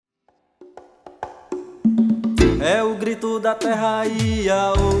É o grito da terra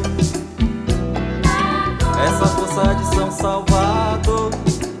Iaô, essa força de São Salvador.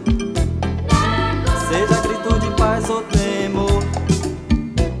 Seja grito de paz ou temor,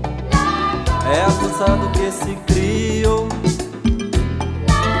 é a força do que se criou.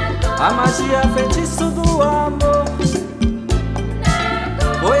 A magia, feitiço do amor,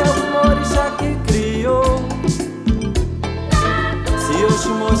 foi algum orixá que criou. Se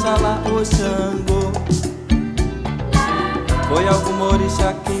Oxum, Oxalá ou Xangô, foi algum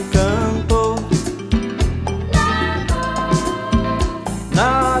orixá que cantou.